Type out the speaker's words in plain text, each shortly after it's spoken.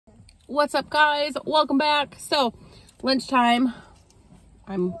What's up, guys? Welcome back. So lunchtime,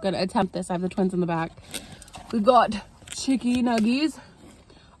 I'm gonna attempt this. I have the twins in the back. We've got chicken nuggies,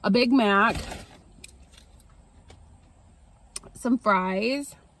 a Big Mac, some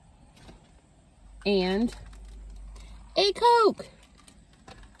fries, and a Coke.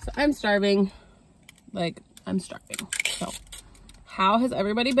 So I'm starving. Like, I'm starving. So how has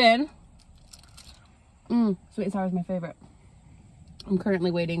everybody been? Sweet and sour is my favorite. I'm currently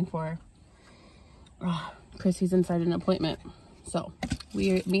waiting for Chrissy's inside an appointment. So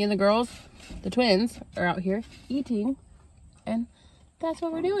me and the girls, the twins, are out here eating, and that's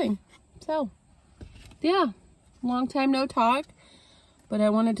what we're doing. So yeah, long time no talk, but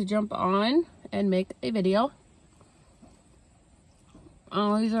I wanted to jump on and make a video.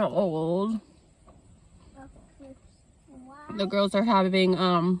 Oh, these are old. The girls are having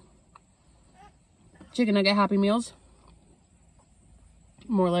chicken nugget Happy Meals.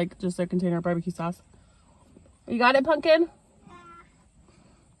 More like just a container of barbecue sauce. You got it, Pumpkin?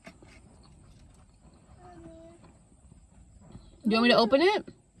 Do you want me to open it?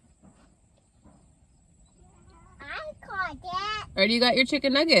 I caught it. Or do you got your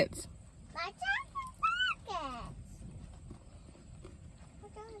chicken nuggets? My chicken nuggets.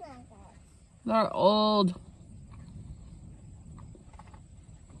 Chicken nuggets. They're old.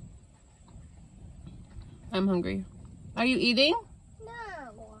 I'm hungry. Are you eating? No.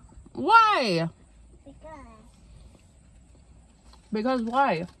 Why? Because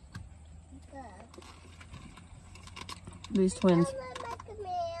why? These twins.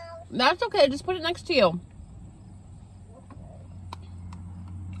 That's okay. Just put it next to you.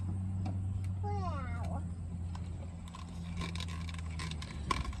 Wow.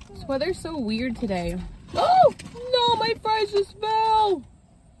 This weather's so weird today. Oh! No, my fries just fell!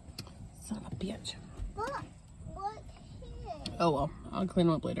 Son of a bitch. What here? Oh well, I'll clean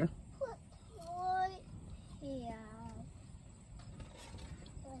them up later. What here?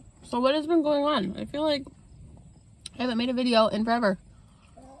 So what has been going on? I feel like I haven't made a video in forever.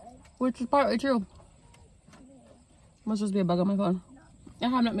 Which is partly true. Must just be a bug on my phone. I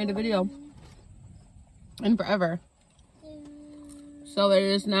have not made a video in forever. So it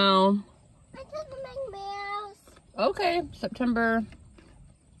is now... Okay, September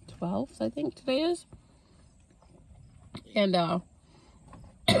 12th, I think today is. And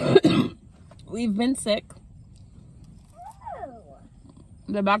we've been sick.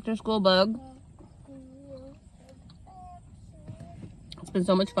 The back to school bug. It's been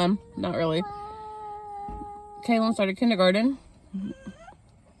so much fun. Not really. Kaylin started kindergarten.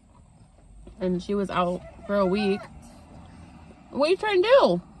 And she was out for a week. What are you trying to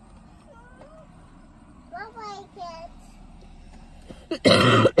do?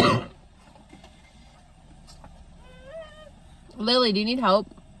 Lily, do you need help?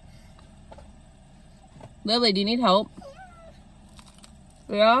 Lily, do you need help?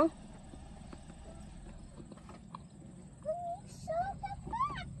 Yeah?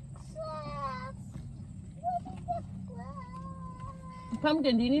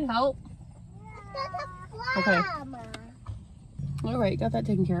 Pumpkin, do you need help? Okay. Alright, got that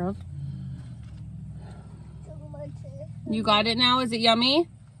taken care of. You got it now? Is it yummy?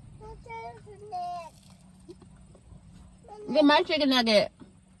 Get my chicken nugget.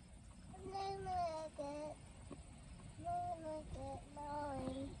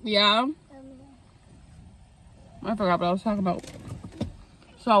 Yeah? I forgot what I was talking about.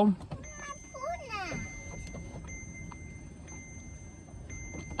 So,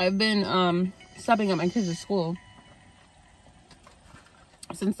 I've been subbing at my kids' school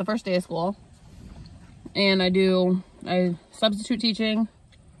since the first day of school. And I substitute teaching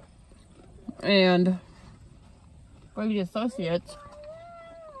and for the associates.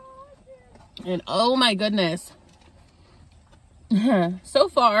 And oh my goodness. So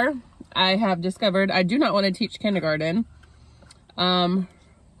far, I have discovered I do not want to teach kindergarten. First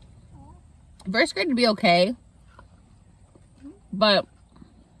grade would be okay. But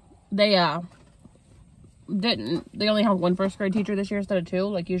they only have one first grade teacher this year instead of two,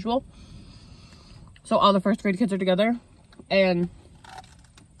 like usual. So all the first grade kids are together. And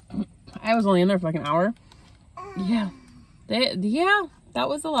I was only in there for like an hour. Yeah. Yeah, that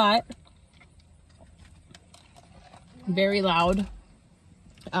was a lot. Very loud.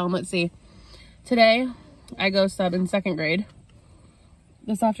 Let's see. Today, I go sub in second grade.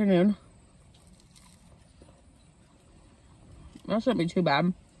 This afternoon. That shouldn't be too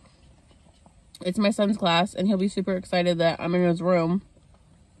bad. It's my son's class, and he'll be super excited that I'm in his room.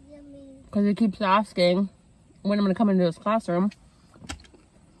 Because he keeps asking when I'm going to come into his classroom.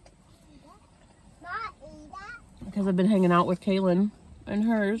 Because I've been hanging out with Kaylin and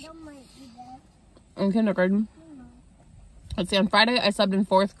hers. in kindergarten. Let's see, on Friday I subbed in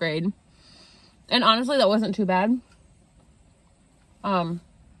 4th grade. And honestly, that wasn't too bad.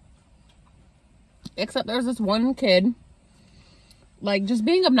 Except there was this one kid, like, just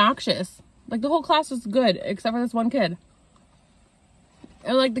being obnoxious. Like, the whole class was good, except for this one kid.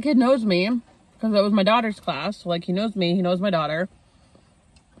 And, like, the kid knows me, because it was my daughter's class. So, like, he knows me, he knows my daughter.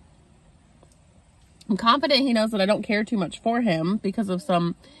 I'm confident he knows that I don't care too much for him because of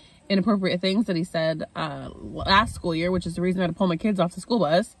some inappropriate things that he said last school year, which is the reason I had to pull my kids off the school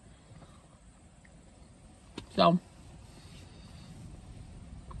bus. So,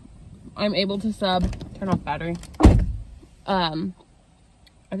 I'm able to sub, turn off battery.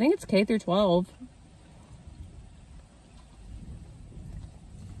 I think it's K through 12.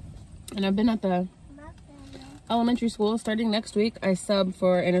 And I've been at the elementary school starting next week. I sub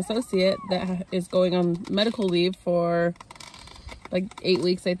for an associate that is going on medical leave for like 8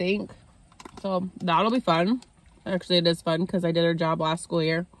 weeks, I think. So that'll be fun. Actually, it is fun because I did her job last school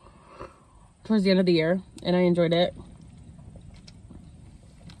year, towards the end of the year, and I enjoyed it.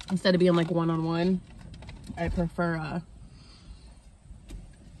 Instead of being like one-on-one, I prefer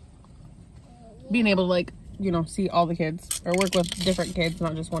being able to, like, you know, see all the kids or work with different kids,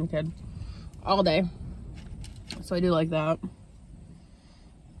 not just one kid all day. So I do like that.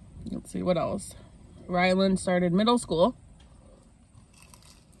 Let's see what else. Rylan started middle school,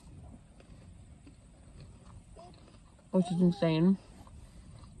 which is insane.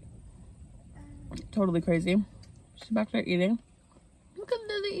 Totally crazy. She's back there eating. Look at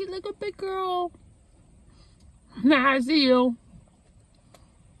Lily eat like a big girl. Nah, I see you.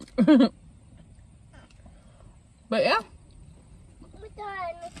 But yeah. We're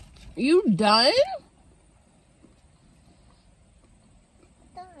done. You done?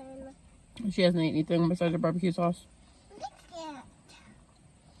 Done. She hasn't eaten anything besides her barbecue sauce. Yeah.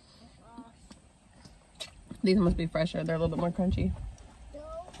 These must be fresher. They're a little bit more crunchy.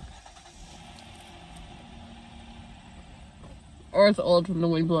 Or it's old from the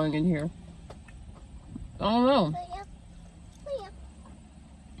wind blowing in here. I don't know.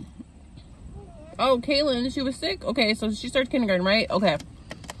 Oh, Kaylin, she was sick? Okay, so she started kindergarten, right? Okay.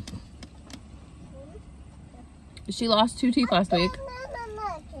 She lost 2 teeth last week.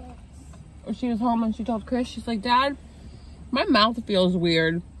 She was home and she told Chris, she's like, Dad, my mouth feels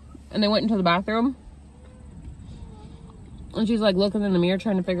weird. And they went into the bathroom. And she's like looking in the mirror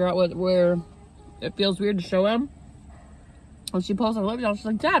trying to figure out where it feels weird to show him. And she pulls her lip down. She's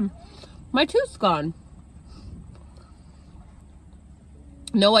like, Dad, my tooth's gone.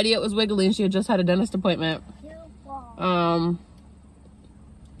 No idea it was wiggly, and she had just had a dentist appointment. When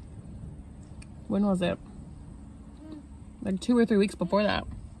was it? Like 2 or 3 weeks before that.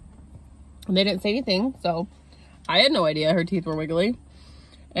 And they didn't say anything, so I had no idea her teeth were wiggly.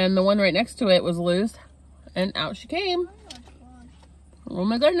 And the one right next to it was loose, and out she came. Oh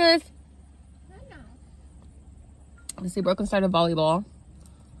my goodness. Let's see, Broken started volleyball.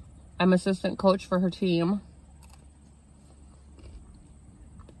 I'm assistant coach for her team.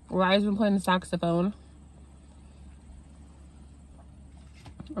 Rye's been playing the saxophone.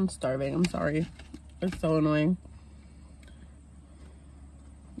 I'm starving. I'm sorry. It's so annoying.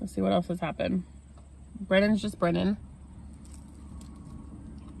 Let's see what else has happened. Brennan's just Brennan.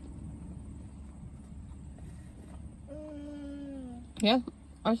 Yeah,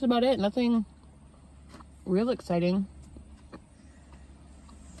 that's about it. Nothing real exciting.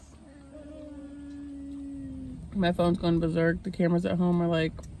 My phone's going berserk. The cameras at home are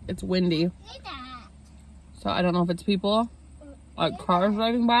like, it's windy. So I don't know if it's people, like cars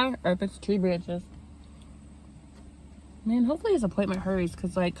driving by, or if it's tree branches. Man, hopefully his appointment hurries,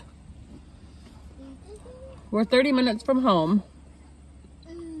 because like, we're 30 minutes from home.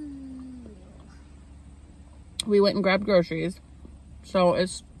 We went and grabbed groceries. So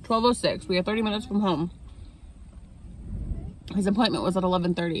it's 12:06. We are 30 minutes from home. His appointment was at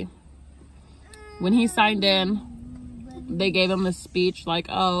 11:30. When he signed in, they gave him this speech like,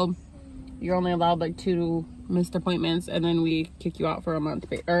 oh, you're only allowed like 2 missed appointments, and then we kick you out for a month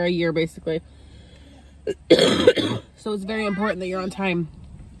or a year, basically. So it's very important that you're on time.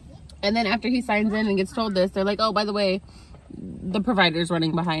 And then after he signs in and gets told this, they're like, oh, by the way, the provider's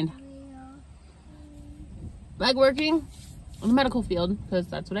running behind. Like working in the medical field, because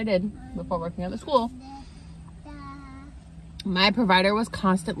that's what I did before working at the school. My provider was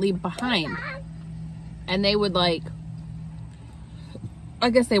constantly behind. And they would like, I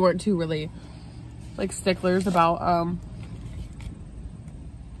guess they weren't too really like sticklers about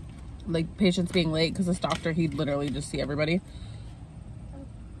like patients being late, because this doctor, he'd literally just see everybody.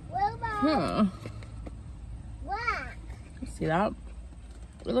 Huh. See that?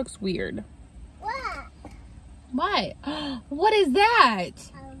 It looks weird. What? What is that?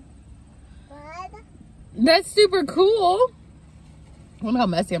 What? That's super cool. I wonder how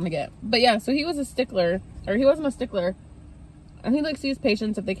messy I'm gonna get. But yeah, so he was a stickler. Or he wasn't a stickler. And he like sees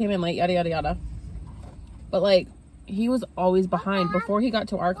patients if they came in late, yada yada yada. But like, he was always behind. Before he got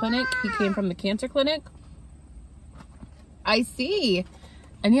to our clinic, he came from the cancer clinic. I see.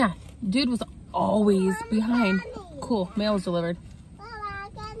 And yeah, dude was always behind. Cool, mail was delivered.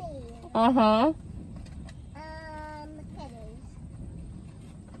 Uh-huh.